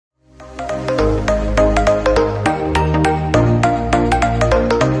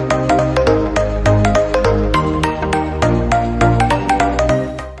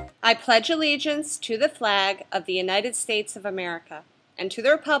pledge allegiance to the flag of the United States of America and to the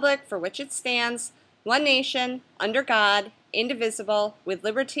republic for which it stands, one nation, under God, indivisible, with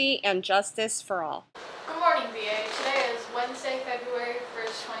liberty and justice for all. Good morning, VA. Today is Wednesday, February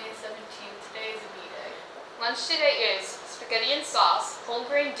 1st, 2017. Today is a V-Day. Lunch today is spaghetti and sauce, whole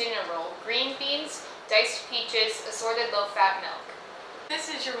grain dinner roll, green beans, diced peaches, assorted low-fat milk. This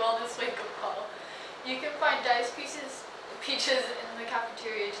is your wellness wake-up call. You can find diced peaches in the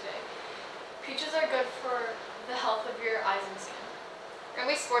cafeteria today. Peaches are good for the health of your eyes and skin.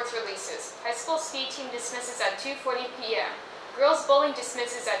 Early sports releases. High school ski team dismisses at 2:40 p.m. Girls bowling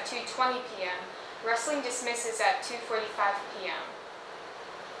dismisses at 2:20 p.m. Wrestling dismisses at 2:45 p.m.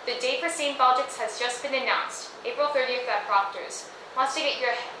 The date for St. Baldrick's has just been announced, April 30th at Proctor's. Want to get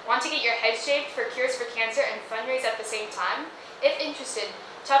your head shaved for Cures for Cancer and fundraise at the same time? If interested,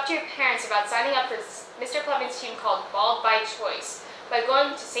 talk to your parents about signing up for Mr. Plepman's team called Bald by Choice by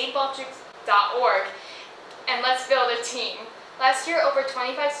going to stbaldricks.org and let's build a team. Last year, over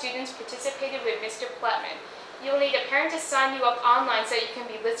 25 students participated with Mr. Plepman. You will need a parent to sign you up online so you can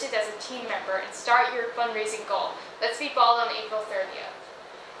be listed as a team member and start your fundraising goal. Let's be bald on April 30th.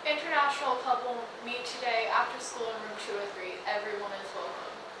 International Club will meet today after school in room 203. Everyone is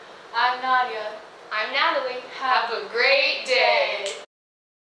welcome. I'm Nadia. I'm Natalie. Have a great day.